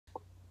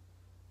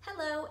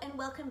and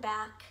welcome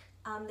back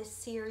on this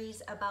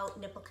series about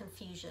nipple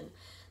confusion.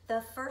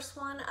 The first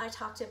one I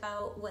talked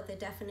about what the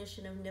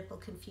definition of nipple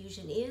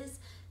confusion is.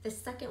 The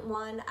second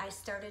one I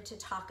started to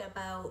talk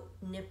about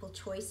nipple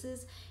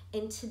choices,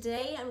 and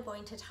today I'm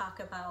going to talk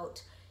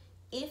about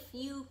if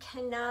you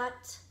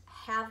cannot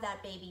have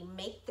that baby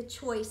make the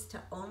choice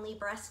to only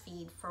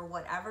breastfeed for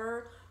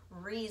whatever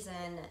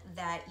reason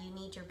that you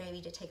need your baby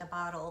to take a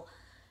bottle,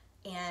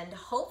 and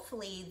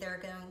hopefully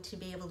they're going to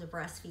be able to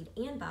breastfeed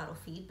and bottle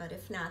feed, but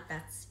if not,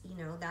 that's,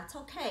 that's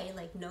okay.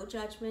 Like, no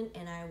judgment,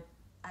 and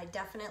I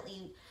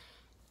definitely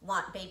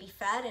want baby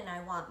fed, and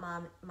I want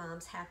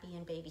moms happy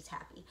and babies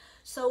happy.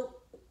 So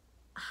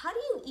how do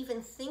you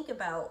even think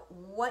about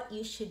what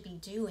you should be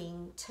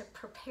doing to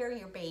prepare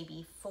your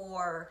baby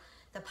for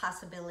the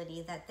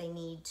possibility that they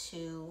need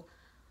to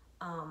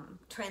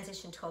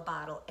transition to a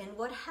bottle? And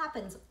what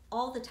happens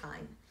all the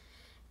time,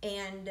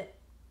 and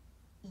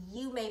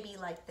you may be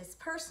like this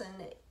person,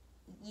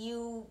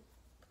 you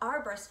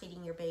are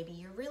breastfeeding your baby,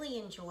 you're really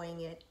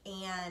enjoying it,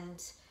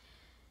 and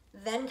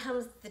then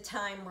comes the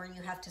time where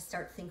you have to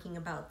start thinking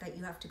about that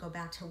you have to go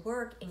back to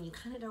work, and you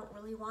kind of don't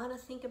really want to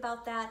think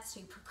about that,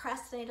 so you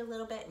procrastinate a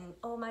little bit, and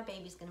oh, my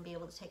baby's going to be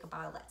able to take a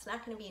bottle, that's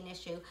not going to be an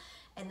issue.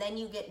 And then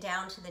you get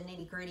down to the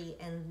nitty-gritty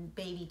and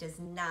baby does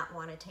not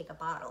want to take a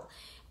bottle,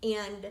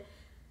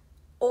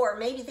 or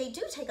maybe they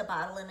do take a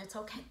bottle and it's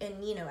okay,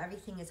 and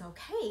everything is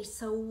okay.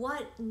 So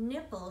what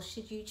nipple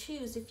should you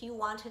choose if you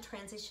want to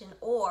transition,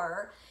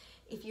 or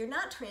if you're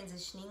not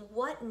transitioning,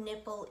 what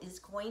nipple is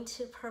going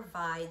to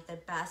provide the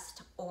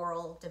best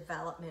oral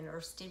development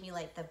or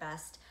stimulate the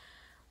best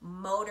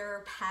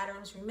motor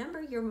patterns? Remember,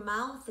 your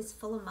mouth is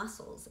full of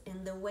muscles,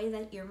 and the way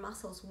that your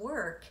muscles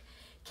work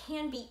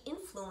can be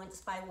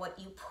influenced by what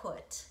you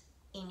put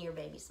in your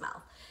baby's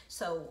mouth.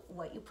 So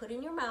what you put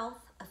in your mouth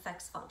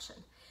affects function.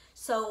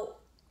 So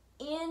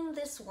in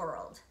this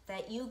world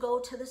that you go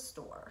to the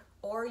store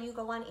or you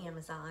go on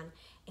Amazon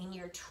and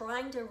you're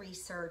trying to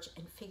research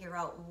and figure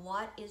out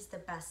what is the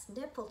best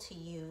nipple to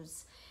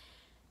use,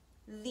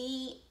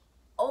 the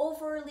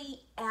overly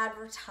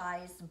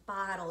advertised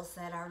bottles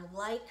that are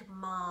like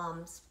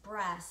mom's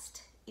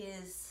breast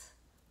is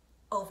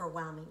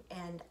overwhelming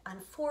and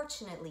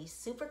unfortunately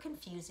super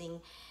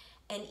confusing,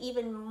 and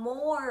even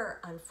more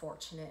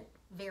unfortunate,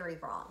 very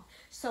wrong.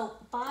 So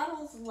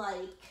bottles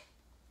like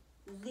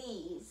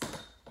these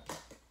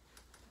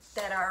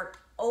that are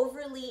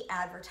overly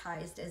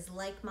advertised as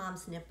like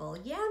mom's nipple,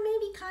 yeah,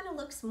 maybe kind of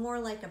looks more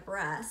like a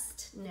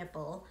breast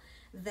nipple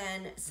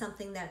than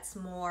something that's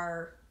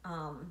more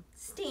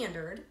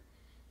standard,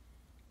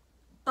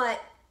 but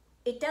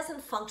it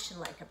doesn't function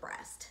like a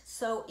breast.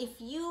 So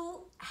if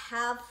you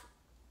have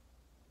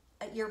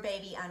your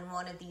baby on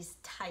one of these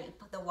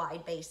type, the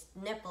wide-based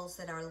nipples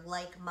that are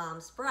like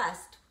mom's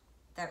breast,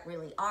 that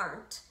really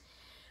aren't,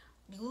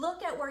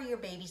 look at where your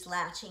baby's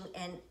latching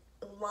and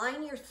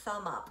line your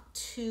thumb up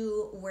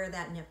to where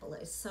that nipple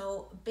is.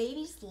 So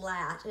babies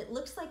latch, it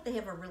looks like they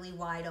have a really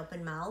wide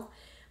open mouth,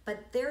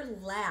 but their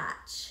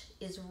latch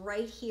is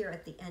right here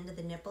at the end of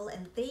the nipple,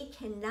 and they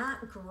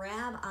cannot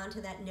grab onto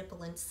that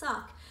nipple and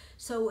suck.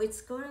 So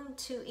it's going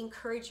to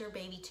encourage your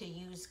baby to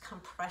use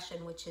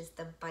compression, which is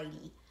the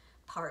bitey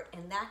part,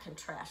 and that can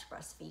trash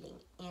breastfeeding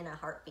in a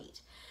heartbeat.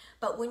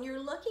 But when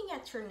you're looking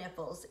at your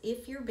nipples,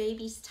 if your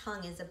baby's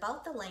tongue is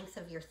about the length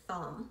of your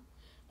thumb,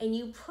 and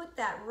you put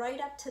that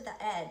right up to the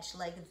edge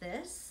like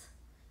this,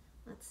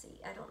 let's see,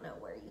 I don't know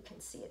where you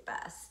can see it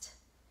best.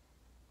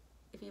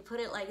 If you put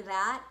it like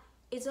that,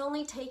 it's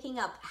only taking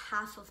up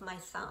half of my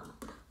thumb,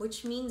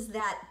 which means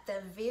that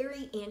the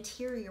very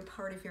anterior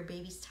part of your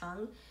baby's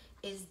tongue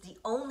is the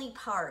only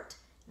part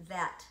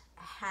that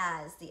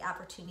has the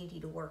opportunity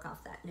to work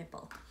off that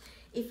nipple.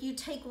 If you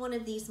take one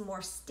of these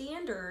more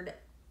standard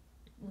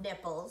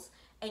nipples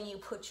and you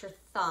put your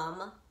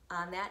thumb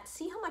on that,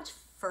 see how much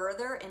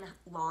further and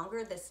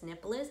longer this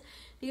nipple is?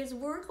 Because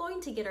we're going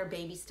to get our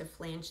babies to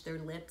flange their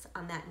lips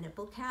on that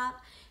nipple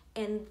cap,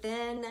 and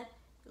then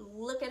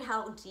look at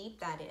how deep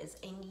that is.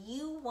 And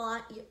you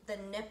want the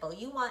nipple,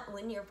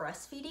 when you're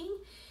breastfeeding,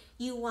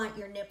 you want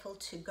your nipple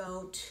to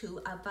go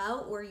to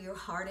about where your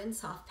hard and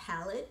soft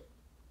palate,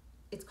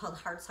 it's called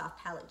hard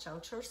soft palate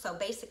juncture, so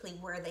basically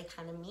where they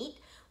kind of meet,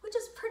 which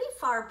is pretty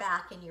far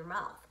back in your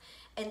mouth.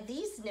 And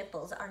these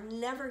nipples are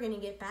never going to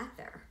get back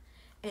there.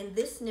 And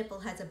this nipple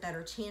has a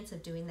better chance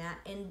of doing that.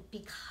 And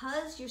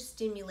because you're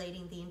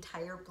stimulating the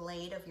entire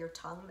blade of your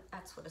tongue,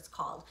 that's what it's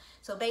called.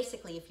 So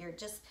basically, if you're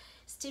just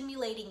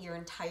stimulating your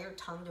entire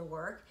tongue to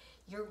work,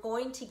 you're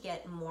going to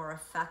get more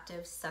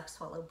effective suck,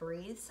 swallow,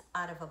 breathes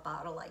out of a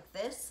bottle like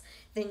this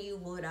than you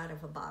would out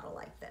of a bottle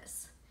like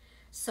this.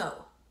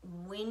 So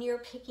when you're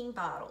picking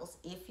bottles,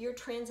 if you're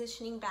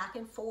transitioning back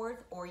and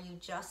forth, or you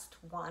just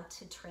want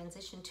to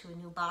transition to a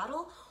new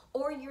bottle,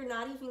 or you're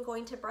not even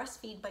going to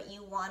breastfeed, but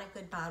you want a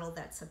good bottle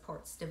that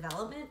supports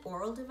development,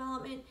 oral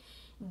development,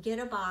 get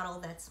a bottle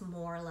that's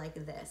more like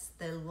this.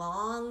 The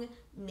long,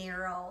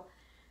 narrow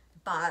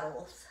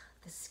bottles,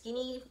 the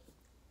skinny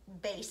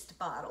based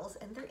bottles,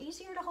 and they're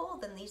easier to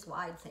hold than these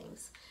wide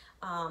things.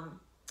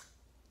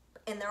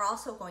 And they're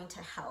also going to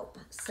help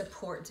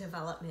support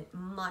development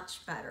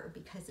much better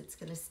because it's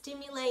going to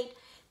stimulate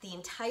the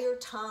entire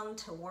tongue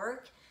to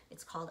work.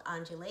 It's called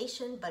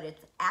undulation, but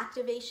it's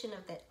activation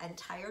of the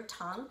entire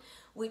tongue,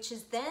 which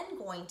is then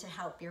going to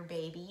help your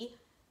baby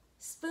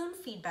spoon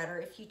feed better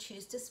if you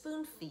choose to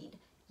spoon feed.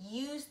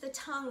 Use the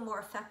tongue more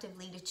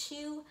effectively to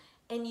chew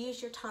and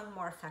use your tongue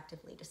more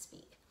effectively to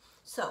speak.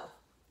 So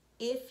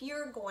if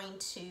you're going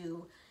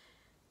to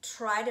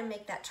try to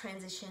make that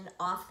transition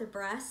off the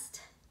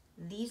breast,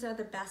 these are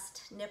the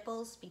best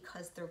nipples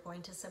because they're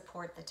going to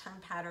support the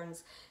tongue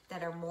patterns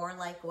that are more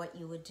like what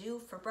you would do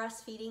for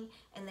breastfeeding,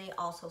 and they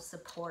also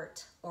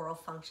support oral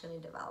function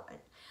and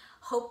development.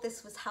 Hope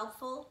this was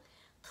helpful.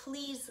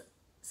 Please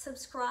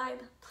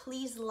subscribe.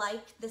 Please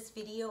like this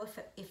video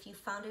if you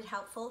found it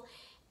helpful.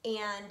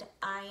 And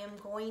I am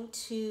going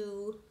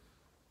to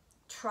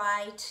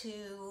try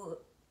to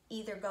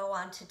either go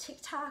onto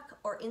TikTok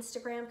or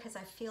Instagram because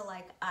I feel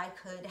like I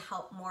could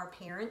help more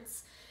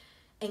parents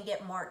and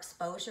get more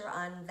exposure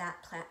on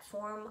that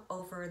platform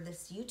over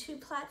this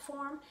YouTube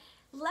platform.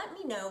 Let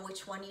me know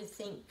which one you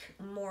think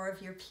more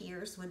of your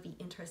peers would be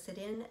interested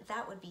in.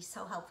 That would be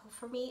so helpful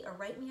for me. Or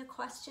write me a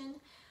question.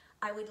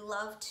 I would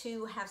love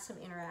to have some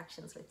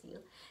interactions with you.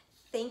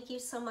 Thank you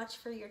so much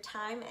for your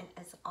time, and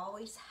as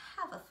always,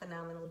 have a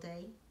phenomenal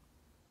day.